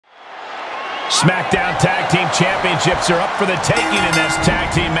SmackDown Tag Team Championships are up for the taking in this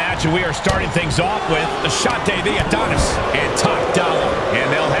tag team match, and we are starting things off with Ashante the Adonis and Top Dollar. And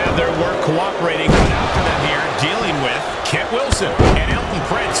they'll have their work cooperating cut out for them here, dealing with Kent Wilson and Elton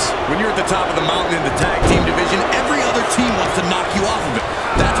Prince. When you're at the top of the mountain in the tag team division, every other team wants to knock you off of it.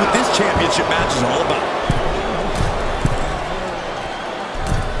 That's what this championship match is all about.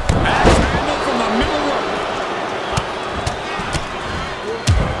 Axe handle from the middle rope.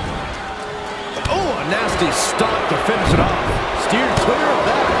 Oh, a nasty stop to finish it off. Steered clear of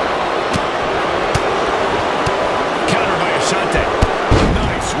that. Counter by Ashante.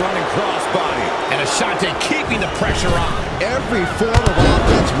 Nice running crossbody. And Ashante keeping the pressure on. Every form of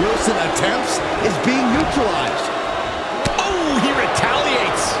offense Wilson attempts is being neutralized. Oh, he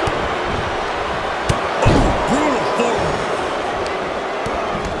retaliates. Oh, brutal forward.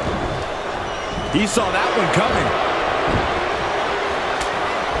 He saw that one coming.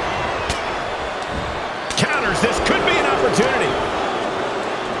 Counters. This could be an opportunity.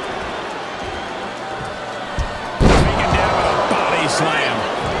 Taken down with a body slam.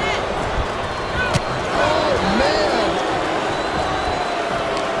 Oh, man.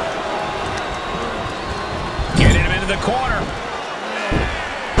 Getting him into the corner.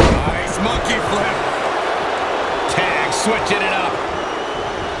 Nice monkey flip. Tag switching it up.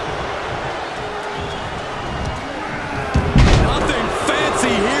 Nothing fancy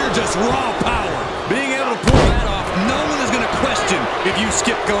here, just raw power. Being able to pull that off, no one is going to question if you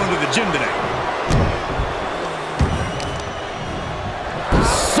skip going to the gym today.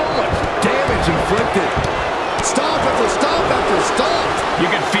 So much damage inflicted. Stop after stop after stop.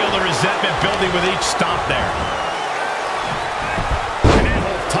 You can feel the resentment building with each stomp there. And that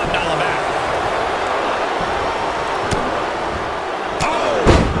holds Top Dollar back. Oh!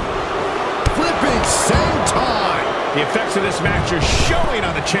 Flipping senton. The effects of this match are showing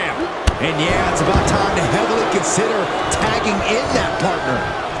on the champ. And yeah, it's about time to heavily consider tagging in that partner.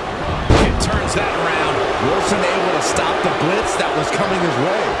 It turns that around. Wilson able to stop the blitz that was coming his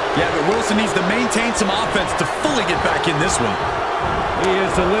way. Yeah, but Wilson needs to maintain some offense to fully get back in this one. He is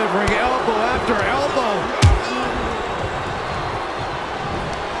delivering elbow after elbow.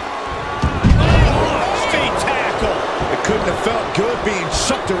 Speed tackle. It couldn't have felt good being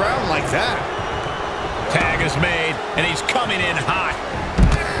chucked around like that. Tag is made, and he's coming in hot.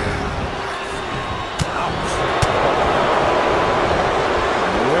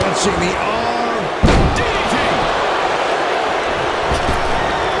 Wrenching the arm. DDT.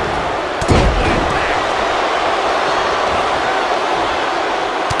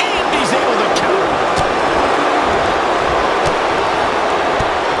 And he's able to counter.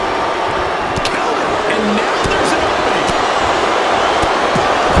 Counter. And now there's an opening.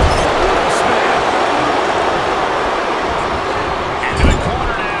 Smash. Into the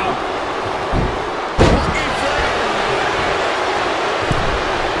corner now. Walking frame.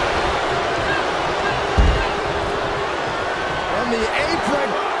 On the apron.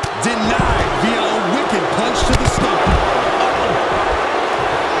 Denied via a wicked punch to the stomach.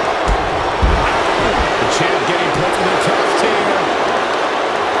 The champ getting put in the test here.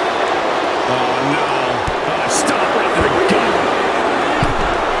 Oh, no. Stop right to the gut.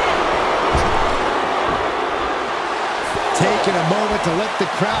 Taking a moment to let the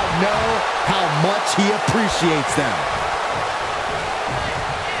crowd know how much he appreciates them.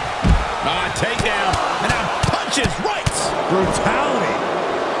 Takedown. And now punches right. Brutality.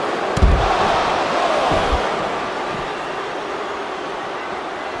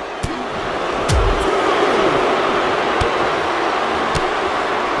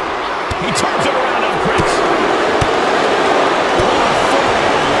 He turns it around on Prince.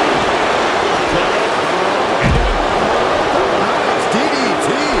 Nice DDT.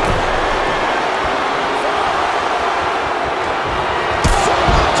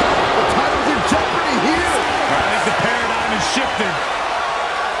 The title's in jeopardy here. I think the paradigm is shifted.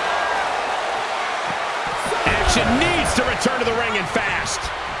 Action needs to return to the ring and fast.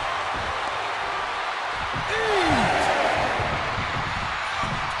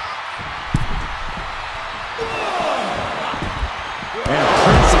 And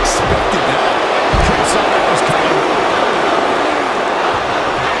Prince expected that. Prince saw that was coming.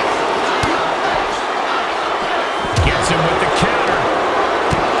 Gets him with the counter.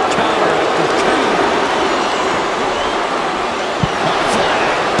 Counter after counter.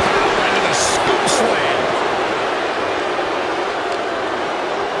 Flag. Power into the scoop slam.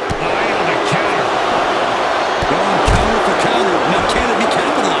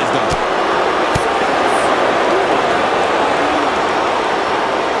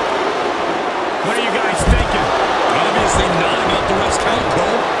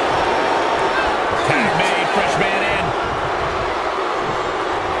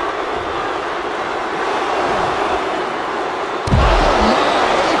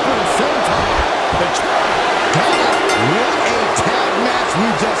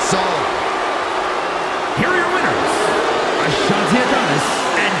 all. Here are your winners, Ashanti Adonis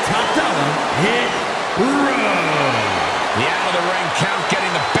and Top Dollar Hit Row. The out-of-the-ring count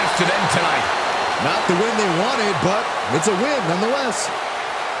getting the best of them tonight. Not the win they wanted, but it's a win nonetheless.